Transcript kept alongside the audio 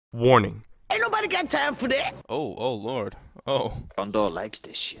Warning. Ain't nobody got time for that. Oh lord. Oh. Gondor likes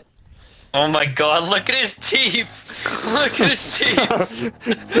this shit. Oh my god, look at his teeth! Look at his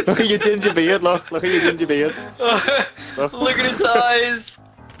teeth! Look at your ginger beard, look at your ginger beard. Look at his eyes!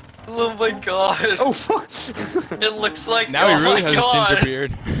 Oh my god. Oh fuck! It looks like Now he really has god. a ginger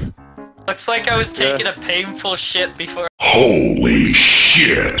beard. Looks like I was taking a painful shit before Holy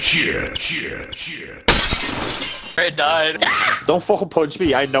shit. I died. Don't fucking punch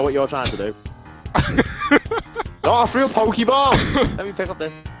me, I know what you're trying to do. No, I threw a Pokeball! Let me pick up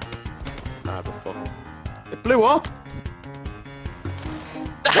this. Ah, the fuck. It blew up!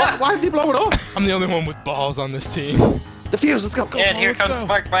 Why did he blow it up? I'm the only one with balls on this team. Defuse, let's go! And here let's comes go.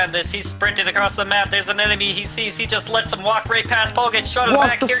 Mark Madness. He's sprinting across the map. There's an enemy he sees. He just lets him walk right past Paul, gets shot in the What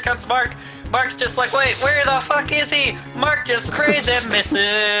back. the Here comes Mark. Mark's just like, wait, where the fuck is he? Mark just sprays and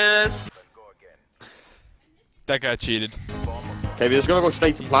misses. That guy cheated. Okay, we're just gonna go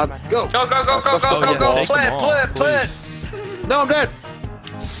straight to plant. Go! Go, go, go, go, go, go, yes, go. take them Plant, all, plant, plant. please. No, I'm dead!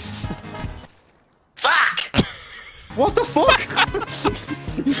 Fuck! What the fuck?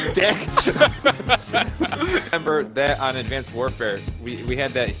 You dick! Remember that on Advanced Warfare, we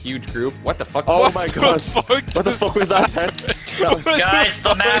had that huge group. What the fuck? Oh What my the god! fuck What the just fuck was that? No. Guys,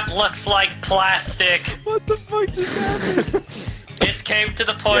 the map looks like plastic. What the fuck just happened? It's came to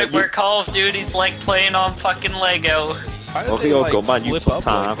the point where Call of Duty's like playing on fucking Lego. Why did Look they, at your like, gun, man, you flip put up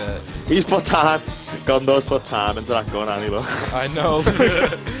time. like that? He's put time. Gondor's put time into that gun, Annie, look. I know.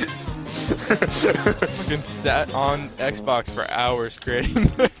 Fucking sat on Xbox for hours creating.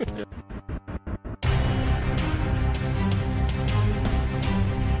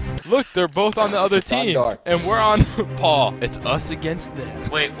 Look, they're both on the other team, Gondor. and we're on Paul. It's us against them.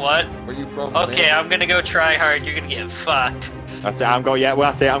 Wait, what? Where you from? Okay, man? I'm gonna go try hard. You're gonna get fucked. That's it, I'm going, yeah, well,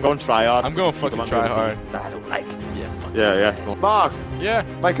 that's it, I'm going try hard. I'm going fucking try hard. I don't like it. Yeah. Mark, Yeah.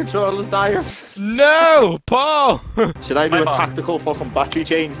 my controller's dying. No, Paul. Should I do My a bad. tactical fucking battery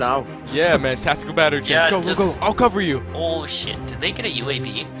change now? Yeah, man. Tactical battery change. Yeah, Go, just- go, go. I'll cover you. Oh shit, did they get a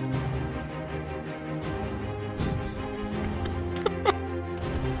UAV?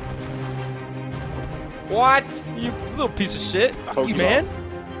 What? You little piece of shit. Fuck you, Pokeball. man.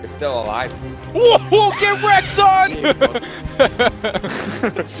 You're still alive. Whoa, get wrecked, son.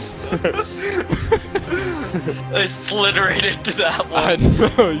 I slid right into that I one.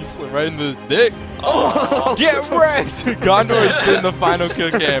 know. You slid right into his dick. Oh. Get wrecked. Gondor has been the final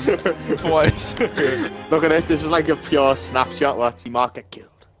kill cam twice. Look at this, this was like a pure snapshot, watch. Mark get killed.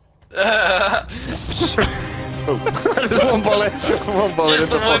 Oh. Just one bullet. One bullet.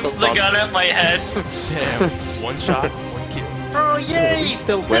 Just in the whips fucking the gun box. at my head. Damn. One shot, one kill. Oh yay! He's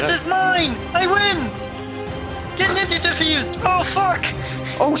still This winning. is mine! I win! Get ninja defused! Oh fuck!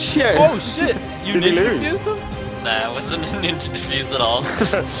 Oh shit! Oh shit. You Did he ninja lose? defused him? Nah, it wasn't a ninja defuse at all.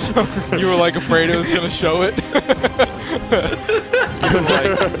 You were like afraid it was gonna show it.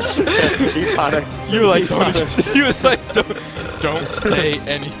 He panicked. You were like, He don't. panicked. He was like, don't say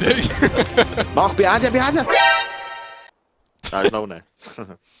anything. Mark, behind you, behind you! There's no one there.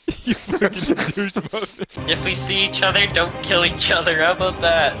 You fucking douche mode. If we see each other, don't kill each other. How about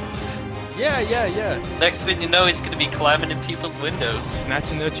that? Yeah. Next thing you know, he's gonna be climbing in people's windows.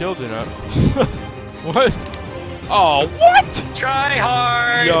 Snatching their children up. What? Oh, what? Try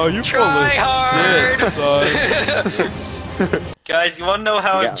hard! Yo, you Try hard! Shit, son. Guys, you wanna know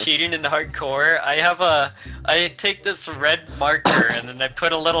how Yeah. I'm cheating in hardcore? I take this red marker and then I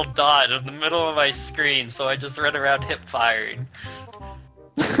put a little dot in the middle of my screen, so I just run around hip firing.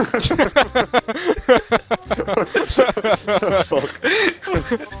 Fuck.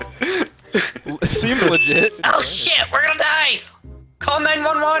 Seems legit. Oh shit, we're gonna die! Call Like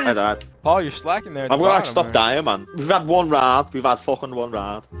 911! that. Paul, you're slacking there. At I'm the gonna bottom, stop man. dying, man. We've had one round. We've had fucking one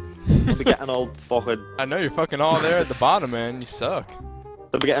round. We're getting all fucking. I know you're fucking all there at the bottom, man. You suck.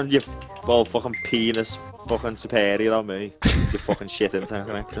 We're getting your well fucking penis fucking superior on me. You fucking shit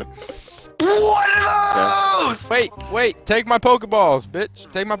interconnection. One of those! Wait. Take my Pokeballs,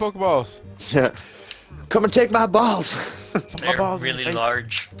 bitch. Take my Pokeballs. Yeah. Come and take my balls. They're balls in really your face.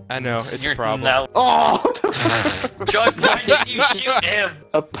 large. I know, it's You're a problem. Now, Oh! Jug, why did you shoot him?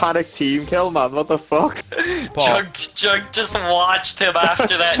 A panic team kill, man. What the fuck? Paul. Jug just watched him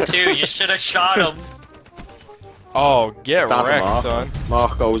after that too. You should have shot him. Oh, get Stand for wrecked, Mark. son.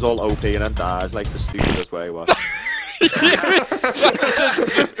 Mark goes all OP and then dies like the stupidest way. What?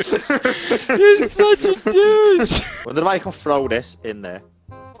 You're such a douche. Wonder if I can throw this in there.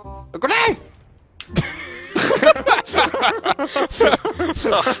 A grenade!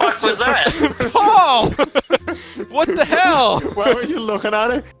 The fuck was that? Paul! What the hell? Why was you looking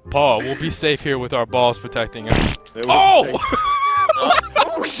at it? Paul, we'll be safe here with our balls protecting us. It was Oh! safe.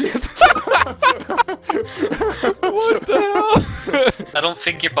 Oh shit! I don't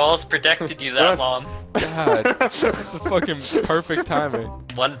think your balls protected you that long. God, the fucking perfect timing.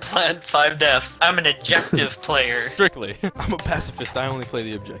 1 plant, 5 deaths. I'm an objective player. Strictly. I'm a pacifist. I only play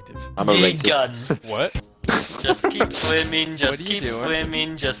the objective. I'm a Need racist. guns. What? Just keep swimming, just What are you keep doing?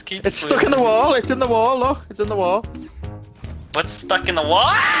 swimming, just keep It's swimming. stuck in the wall. It's in the wall. Look, it's in the wall. What's stuck in the wall?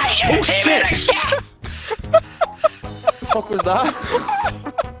 Ah, you're Oh, teaming a shit! What the fuck was that?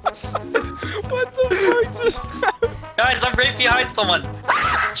 What the fuck just happened? Guys, I'm right behind someone.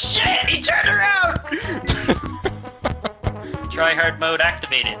 Ah, shit! He turned around! Try hard mode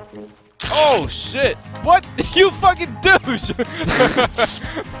activated. Oh shit! What? You fucking douche!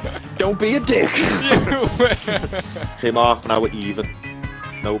 Don't be a dick. You- Hey Mark, now we're even.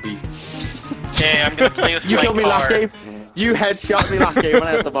 No beef. Okay, I'm gonna play with You my killed me car. last game. You headshot me last game when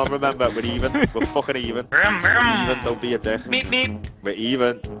I had the bomb. Remember, we're even. We're fucking even. Vroom, vroom. Even. Don't be a dick. Meep meep. We're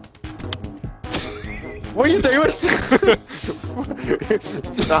even. What are you doing?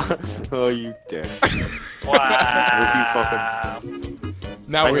 Oh, you dick. Wow.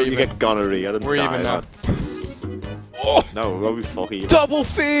 Now I we're hope you even. get gonorrhea. We're even now. Oh! No, we'll be fucking even. Double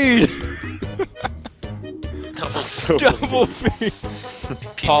feed! Double Double feed!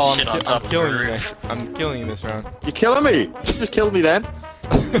 piece Paul, of shit on I'm top of killing the you. roof. I'm killing you this round. You're killing me! You just killed me then.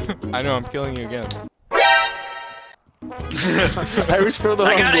 I know, I'm killing you again. I was for the I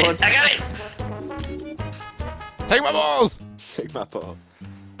wrong got one. it! I got it! Take my balls! Take my balls.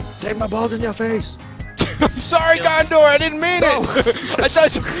 Take my balls in your face. I'm sorry, Gondor, I didn't mean No. it! I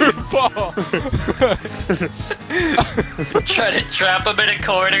touched your ball! Try to trap him in a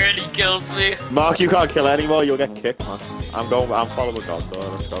corner and he kills me. Mark, you can't kill anymore. You'll get kicked, man. I'm following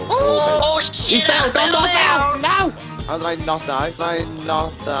Gondor. Let's go. Oh shit! fell, I fell Gondor down. No! How did I not die? Did I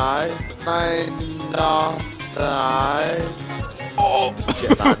not die? Did I not die? Oh!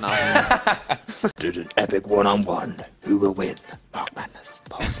 Shit, now. Did an epic one-on-one. Who will win? Mark Madness.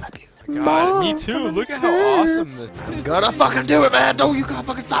 Paul slap you. God, me too. Look at how awesome this is. Gotta fucking do it, man. No, you can't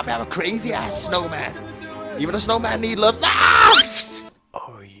fucking stop me. I'm a crazy ass snowman. Even a snowman need love. Ah!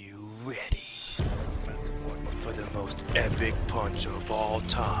 Are you ready for the most epic punch of all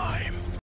time?